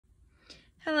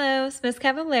Hello, it's Miss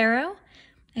Cavallero.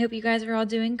 I hope you guys are all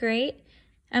doing great.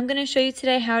 I'm going to show you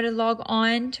today how to log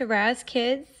on to Raz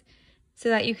Kids so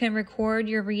that you can record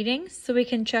your readings so we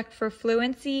can check for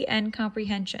fluency and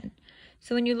comprehension.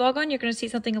 So when you log on, you're going to see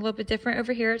something a little bit different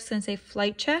over here. It's going to say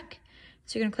flight check.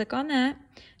 So you're going to click on that.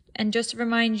 And just to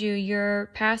remind you,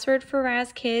 your password for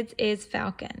Raz Kids is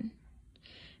Falcon.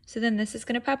 So then this is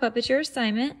going to pop up as your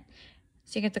assignment.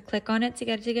 So you have to click on it to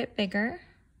get bigger.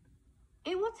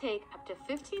 It will take up to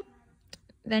 15.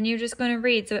 Then you're just going to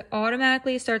read. So it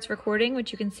automatically starts recording,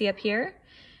 which you can see up here.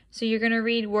 So you're going to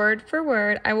read word for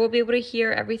word. I will be able to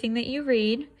hear everything that you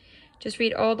read. Just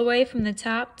read all the way from the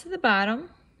top to the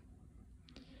bottom.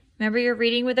 Remember, you're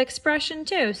reading with expression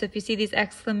too. So if you see these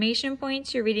exclamation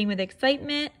points, you're reading with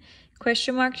excitement.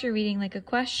 Question marks, you're reading like a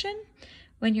question.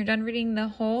 When you're done reading the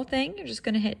whole thing, you're just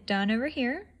going to hit done over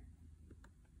here.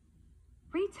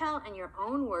 Retell in your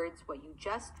own words what you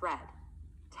just read.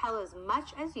 Tell as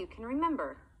much as you can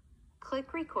remember.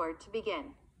 Click record to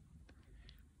begin.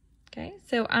 Okay,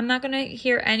 so I'm not going to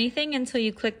hear anything until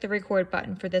you click the record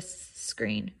button for this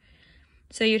screen.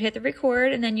 So you'd hit the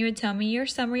record and then you would tell me your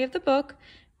summary of the book.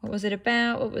 What was it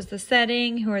about? What was the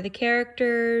setting? Who are the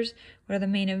characters? What are the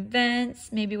main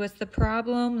events? Maybe what's the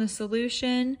problem, the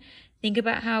solution? Think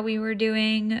about how we were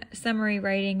doing summary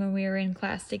writing when we were in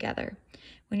class together.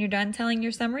 When you're done telling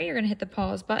your summary, you're going to hit the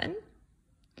pause button.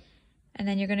 And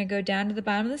then you're going to go down to the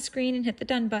bottom of the screen and hit the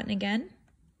done button again.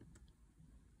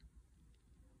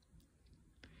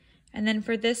 And then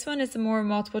for this one, it's a more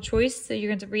multiple choice. So you're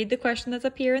going to read the question that's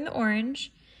up here in the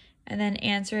orange and then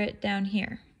answer it down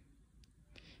here.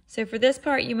 So for this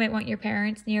part, you might want your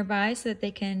parents nearby so that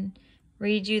they can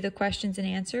read you the questions and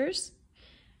answers.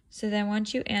 So then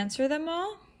once you answer them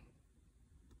all,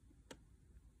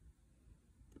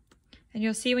 and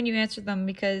you'll see when you answer them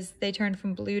because they turn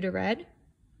from blue to red.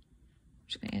 I'm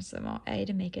just going to answer them all A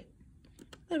to make it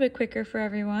a little bit quicker for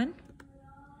everyone.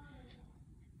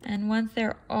 And once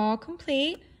they're all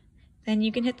complete, then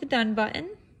you can hit the done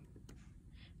button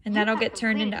and that'll get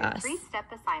turned into us.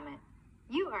 Three-step assignment.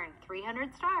 You earned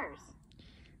 300 stars.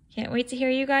 Can't wait to hear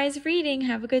you guys reading.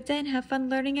 Have a good day and have fun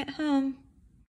learning at home.